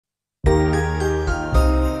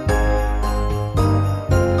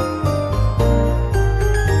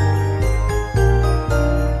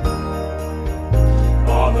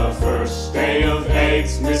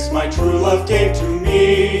love gave to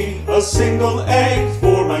me a single egg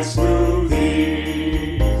for my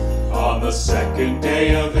smoothie. On the second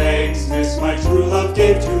day of Eggsmas, my true love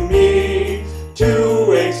gave to me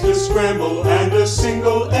 2 eggs to scramble and a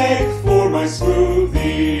single egg for my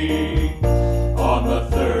smoothie. On the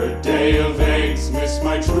third day of Eggsmas,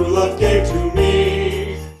 my true love gave to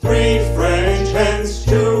me 3 French hens,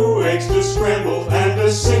 2 eggs to scramble and a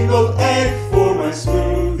single egg for my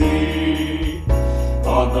smoothie.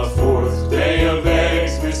 On the fourth day of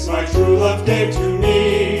Eggsmas, my true love gave to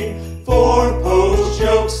me 4 poached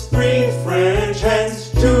yolks, 3 French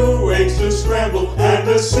hens, 2 eggs to scramble and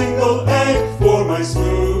a single egg for my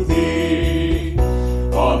smoothie.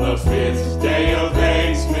 On the fifth day of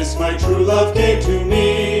Eggsmas, my true love gave to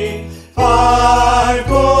me 5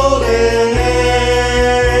 golden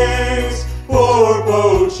eggs, 4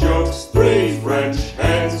 poached yolks, 3 French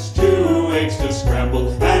hens, 2 eggs to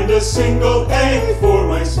scramble and a single egg for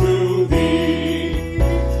my smoothie.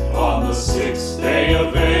 On the sixth day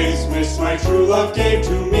of Eggsmas, my true love gave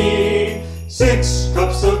to me 6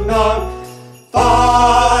 cups of nut,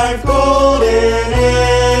 5 golden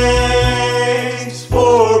eggs,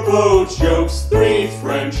 4 poached yolks, 3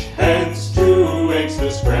 French hens, 2 eggs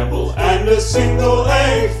to scramble and a single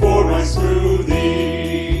egg for my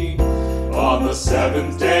smoothie. On the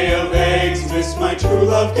seventh day of Eggsmas, my true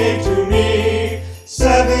love gave to me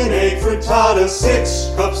 7 egg frittata,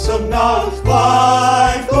 6 cups of nut,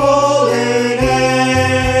 5 golden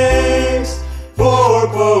eggs, 4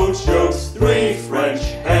 poached yolks, 3 French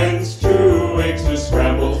hens, 2 eggs to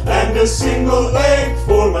scramble and a single egg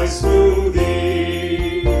for my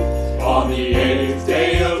smoothie. On the 8th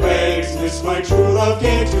day of Eggsmas, my true love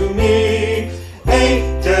gave to me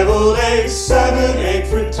 8 deviled eggs, 7 egg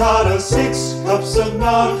frittata, 6 cups of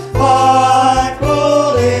nut, 5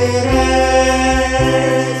 golden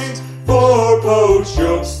eggs, 4 poached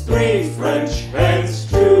yolks, 3 French hens,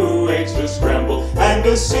 2 eggs to scramble and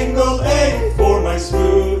a single egg for my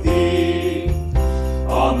smoothie.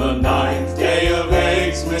 On the 9th day of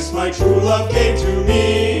Eggsmas, my true love gave to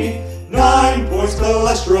me 9 points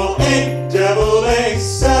cholesterol, 8 deviled eggs,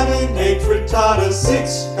 7 egg frittata,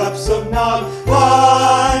 6 cups of nut,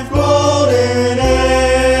 5 golden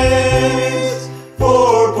eggs,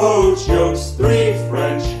 4 poached yolks, 3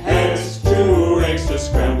 French hens, 2 eggs to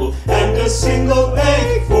scramble and a single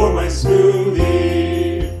egg for my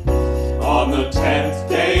smoothie. On the 10th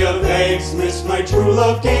day of Eggsmas, my true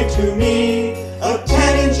love gave to me a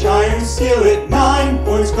 10-inch iron skillet, 9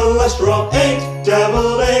 points cholesterol, 8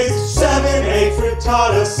 deviled eggs, 7 egg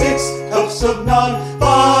frittata, 6 cups of nut,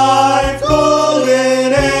 5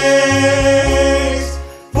 golden eggs,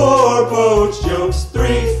 4 poached yolks,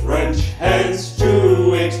 3 French hens,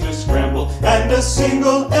 2 eggs to scramble and a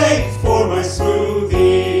single egg for my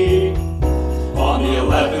smoothie. On the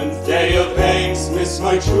 11th day of Eggsmas,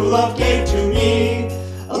 my true love gave to me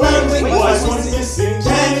 11 wise ones missing,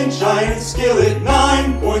 10-inch iron skillet,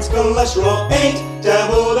 9 points cholesterol, 8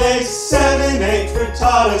 deviled eggs, 7 egg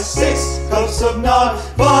frittata, 6 cups of nut,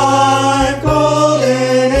 5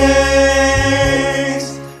 golden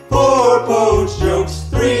eggs, 4 poached yolks,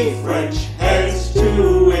 3 French hens,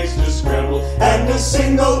 2 eggs to scramble and a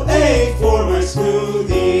single egg for my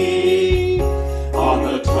smoothie. On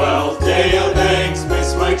the 12th day of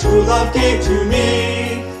Eggsmas, my true love gave to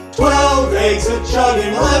me 12 eggs of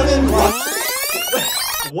chugging, 11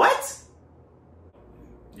 What?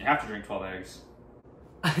 You have to drink 12 eggs.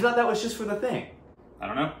 I thought that was just for the thing. I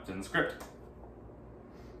don't know, it's in the script.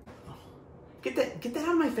 Get that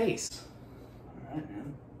out of my face. Alright,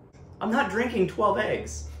 man. I'm not drinking 12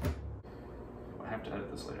 eggs. I have to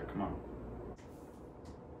edit this later, come on.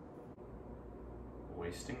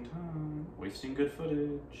 Wasting time, wasting good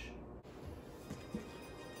footage.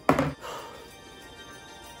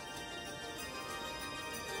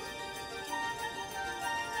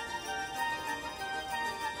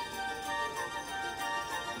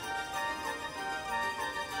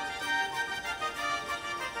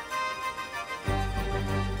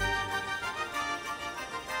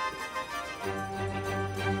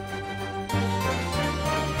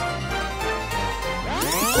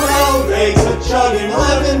 12 eggs of chugging,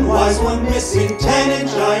 11 wise, 1 missing,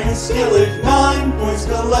 10-inch iron skillet, 9 points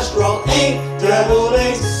cholesterol, 8 deviled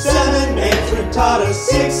eggs, 7 egg frittata,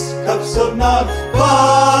 6 cups of nut,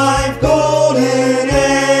 5 golden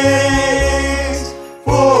eggs,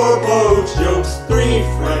 4 poached yolks, 3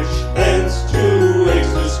 French hens, 2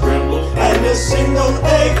 eggs to scramble, and a single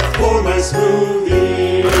egg for my smoothie.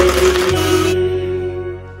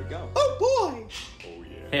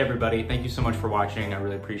 Hey everybody. everybody. Thank you so much for watching. I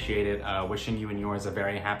really appreciate it. Wishing you and yours a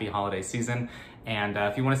very happy holiday season. And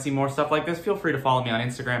if you want to see more stuff like this, feel free to follow me on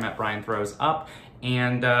Instagram at BrianThrowsUp.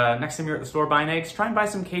 And next time you're at the store buying eggs, try and buy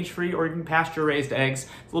some cage-free or even pasture-raised eggs.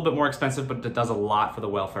 It's a little bit more expensive, but it does a lot for the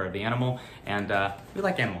welfare of the animal. And we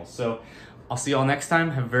like animals. So I'll see you all next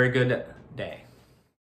time. Have a very good day.